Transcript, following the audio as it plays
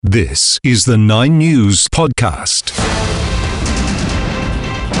This is the 9 News podcast.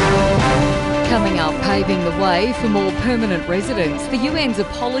 Coming up, paving the way for more permanent residents, the UN's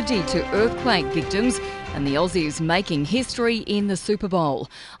apology to earthquake victims, and the Aussies making history in the Super Bowl.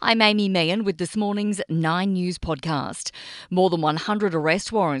 I'm Amy Meehan with this morning's 9 News podcast. More than 100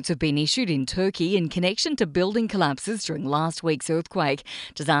 arrest warrants have been issued in Turkey in connection to building collapses during last week's earthquake.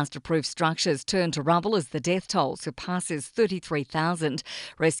 Disaster-proof structures turn to rubble as the death toll surpasses 33,000.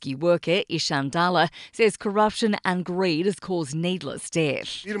 Rescue worker Ishan Dala says corruption and greed has caused needless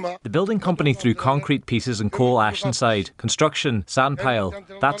death. The building company threw concrete pieces and coal ash inside. Construction, sand pile,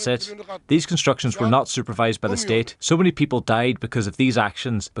 that's it. These constructions were not supervised by the state. So many people died because of these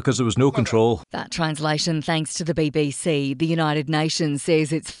actions, because there was no control. That translation thanks to the BBC. The United Nations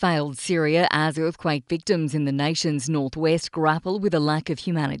says it's failed Syria as earthquake victims in the nation's northwest grapple with a lack of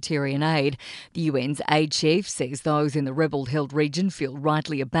humanitarian aid. The UN's aid chief says those in the rebel-held region feel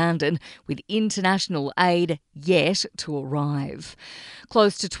rightly abandoned, with international aid yet to arrive.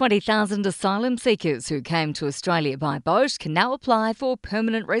 Close to 20,000 asylum seekers who came to Australia by boat can now apply for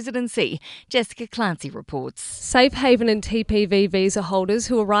permanent residency. Jessica Clancy reports. Safe Haven and TPV visa holders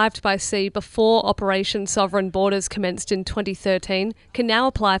who arrived by sea before Operation Sovereign Borders commenced in 2013 can now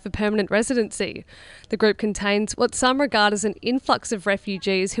apply for permanent residency. The group contains what some regard as an influx of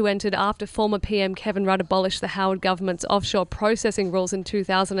refugees who entered after former PM Kevin Rudd abolished the Howard government's offshore processing rules in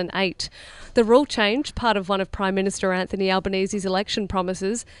 2008. The rule change, part of one of Prime Minister Anthony Albanese's election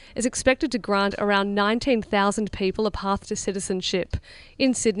promises, is expected to grant around 19,000 people a path to citizenship.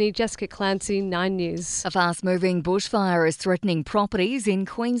 In Sydney, Jessica Clancy, 9 News. A fast-moving bushfire is threatening properties in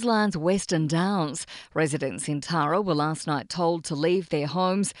Queensland's Western Downs. Residents in Tara were last night told to leave their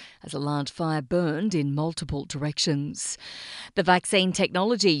homes as a large fire burned in multiple directions. The vaccine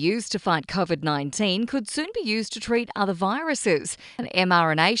technology used to fight COVID-19 could soon be used to treat other viruses. An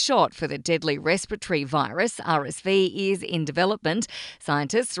mRNA shot for the deadly respiratory virus, RSV, is in development.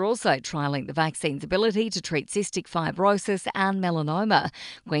 Scientists are also trialling the vaccine's ability to treat cystic fibrosis and melanoma.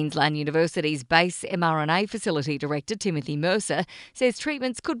 Queensland University's base mRNA facility director Timothy Mercer says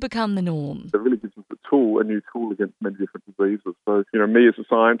treatments could become the norm. It really gives us a new tool against many different diseases. So, me as a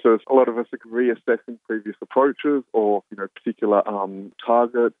scientist, a lot of us are reassessing previous approaches or, particular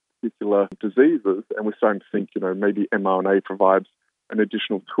targets, particular diseases, and we're starting to think, maybe mRNA provides an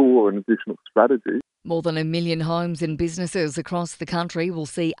additional tool or an additional strategy. More than 1 million homes and businesses across the country will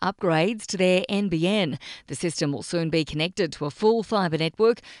see upgrades to their NBN. The system will soon be connected to a full fibre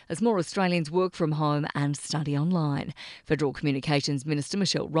network as more Australians work from home and study online. Federal Communications Minister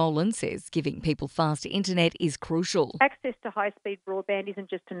Michelle Rowland says giving people fast internet is crucial. Access to high-speed broadband isn't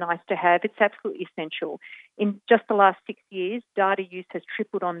just a nice-to-have, it's absolutely essential. In just the last 6 years, data use has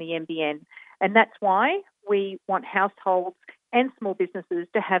tripled on the NBN, and that's why we want households and small businesses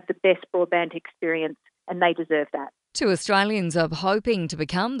to have the best broadband experience, and they deserve that. 2 Australians are hoping to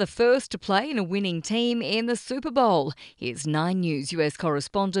become the first to play in a winning team in the Super Bowl. Here's 9 News US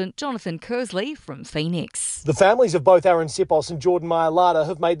correspondent Jonathan Kersley from Phoenix. The families of both Aaron Sipos and Jordan Mailata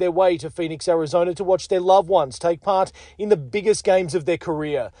have made their way to Phoenix, Arizona to watch their loved ones take part in the biggest games of their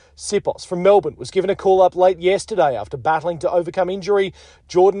career. Sipos from Melbourne was given a call-up late yesterday after battling to overcome injury.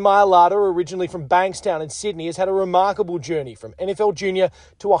 Jordan Mailata, originally from Bankstown in Sydney, has had a remarkable journey from NFL junior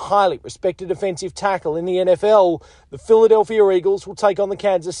to a highly respected defensive tackle in the NFL. The Philadelphia Eagles will take on the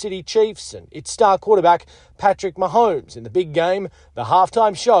Kansas City Chiefs and its star quarterback Patrick Mahomes in the big game. The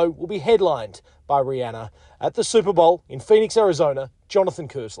halftime show will be headlined by Rihanna. At the Super Bowl in Phoenix, Arizona, Jonathan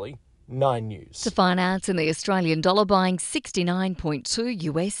Kersley, 9 News. To finance in the Australian dollar buying 69.2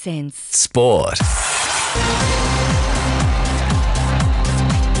 US cents. Sport.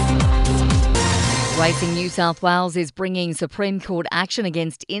 Racing New South Wales is bringing Supreme Court action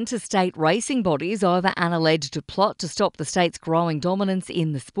against interstate racing bodies over an alleged plot to stop the state's growing dominance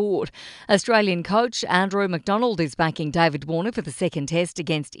in the sport. Australian coach Andrew McDonald is backing David Warner for the second test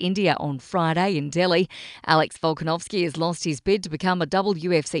against India on Friday in Delhi. Alex Volkanovski has lost his bid to become a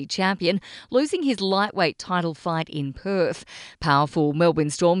WFC champion, losing his lightweight title fight in Perth. Powerful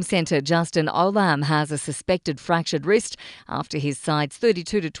Melbourne Storm centre Justin Olam has a suspected fractured wrist after his side's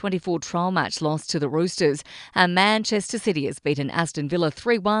 32-24 trial match lost to the Roosters, and Manchester City has beaten Aston Villa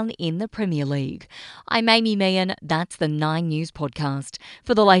 3-1 in the Premier League. I'm Amy Meehan, that's the 9 News podcast.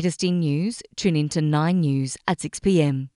 For the latest in news, tune in to 9 News at 6 p.m.